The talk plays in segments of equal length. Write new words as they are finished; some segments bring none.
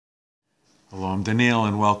Hello, I'm Daniel,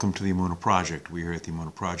 and welcome to the Emunah Project. We here at the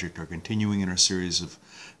Emunah Project are continuing in our series of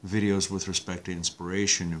videos with respect to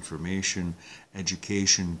inspiration, information,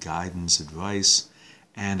 education, guidance, advice.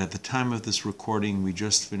 And at the time of this recording, we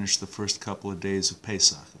just finished the first couple of days of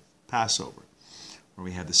Pesach, Passover, where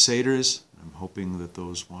we had the seders. I'm hoping that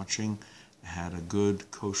those watching had a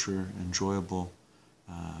good, kosher, enjoyable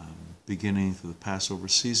beginning to the Passover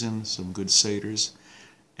season, some good seders.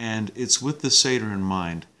 And it's with the seder in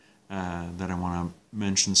mind that I want to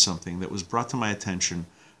mention something that was brought to my attention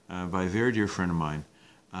by a very dear friend of mine.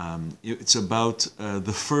 It's about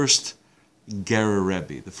the first Gerer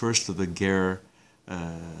Rebbe, the first of the Gerer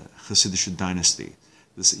Hasidic dynasty,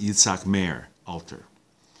 this Yitzhak Meir Alter.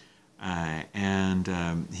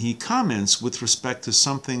 And he comments with respect to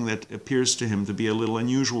something that appears to him to be a little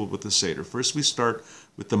unusual with the seder. First we start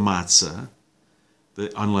with the Matzah,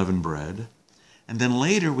 the unleavened bread, and then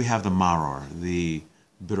later we have the Maror, the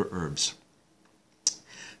bitter herbs.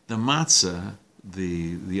 The matzah,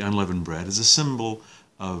 the unleavened bread, is a symbol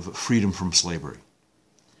of freedom from slavery.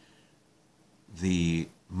 The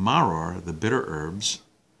maror, the bitter herbs,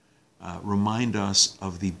 remind us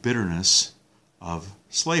of the bitterness of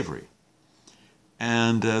slavery.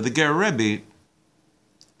 And the Gerer Rebbe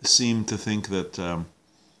seemed to think that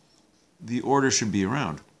the order should be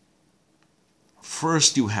around.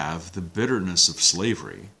 First you have the bitterness of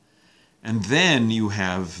slavery, and then you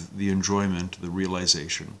have the enjoyment, the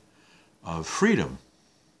realization of freedom.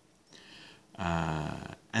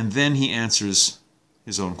 And then he answers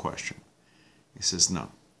his own question. He says,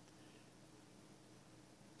 no.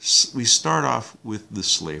 We start off with the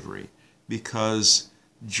slavery because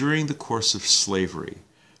during the course of slavery,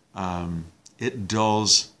 it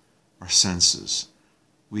dulls our senses.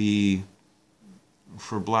 We,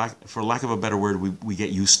 for lack of a better word, we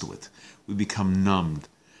get used to it. We become numbed.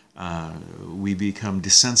 We become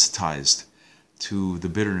desensitized to the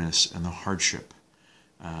bitterness and the hardship,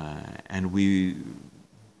 and we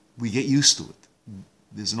get used to it.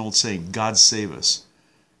 There's an old saying, God save us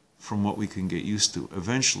from what we can get used to.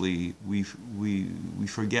 Eventually, we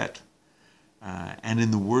forget, and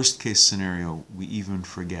in the worst case scenario, we even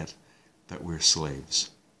forget that we're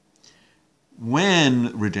slaves.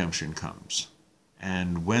 When redemption comes,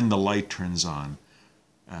 and when the light turns on,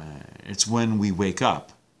 it's when we wake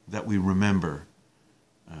up that we remember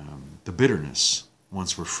the bitterness.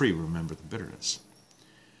 Once we're free, we remember the bitterness.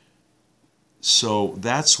 So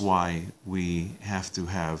that's why we have to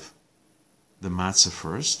have the matzah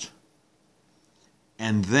first,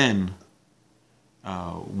 and then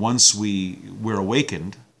once we're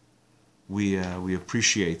awakened, we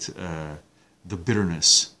appreciate the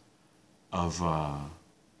bitterness of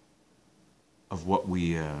what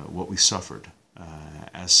we suffered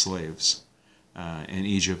as slaves in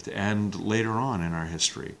Egypt, and later on in our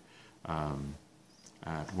history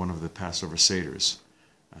at one of the Passover seders.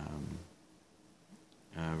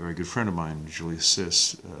 A very good friend of mine, Julius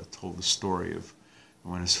Sis, told the story of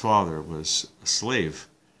when his father was a slave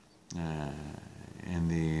in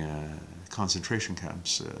the concentration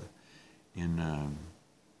camps in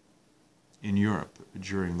Europe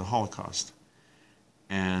during the Holocaust.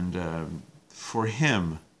 And for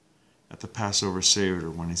him, at the Passover seder,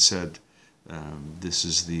 when he said, this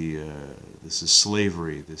is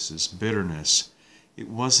slavery, this is bitterness, it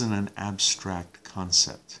wasn't an abstract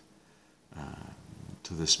concept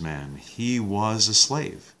to this man. He was a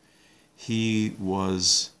slave. He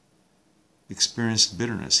experienced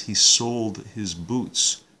bitterness. He sold his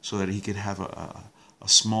boots so that he could have a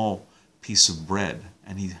small piece of bread,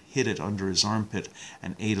 and he hid it under his armpit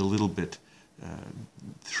and ate a little bit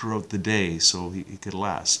throughout the day so he could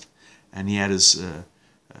last. And he had his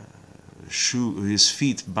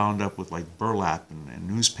feet bound up with like burlap and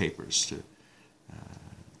newspapers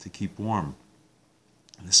to keep warm.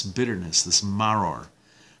 And this bitterness, this maror,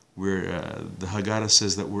 where the Haggadah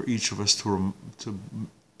says that we're each of us to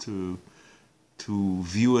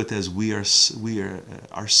view it as we are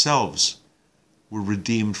ourselves were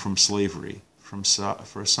redeemed from slavery. For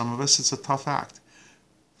some of us, it's a tough act.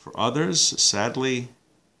 For others, sadly,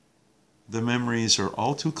 the memories are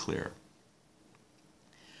all too clear.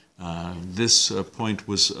 This point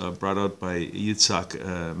was brought out by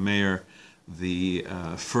Yitzhak Meir, the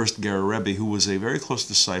first Gerer Rebbe, who was a very close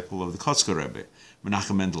disciple of the Kotzker Rebbe,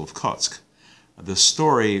 Menachem Mendel of Kotzk. The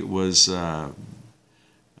story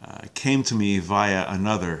came to me via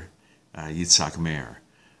another Yitzhak Meir.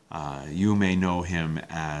 You may know him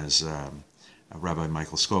as Rabbi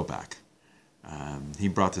Michael Skobach. He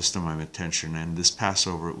brought this to my attention, and this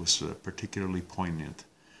Passover it was particularly poignant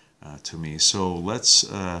to me. So let's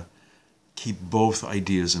keep both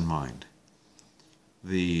ideas in mind.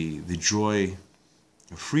 the joy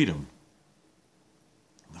of freedom,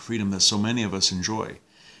 the freedom that so many of us enjoy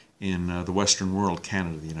in the Western world,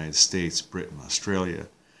 Canada, the United States, Britain, Australia.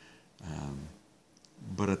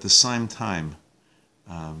 But at the same time,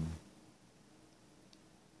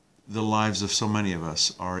 the lives of so many of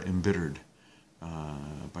us are embittered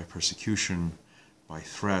by persecution, by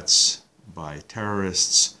threats, by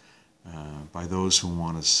terrorists, by those who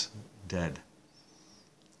want us dead.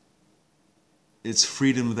 It's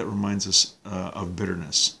freedom that reminds us of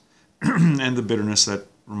bitterness, and the bitterness that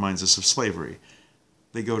reminds us of slavery.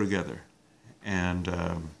 They go together. And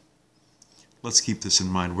let's keep this in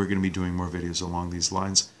mind. We're going to be doing more videos along these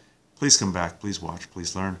lines. Please come back, please watch,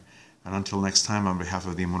 please learn. And until next time, on behalf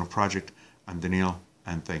of the Emunah Project, I'm Daniel,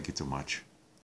 and thank you too much.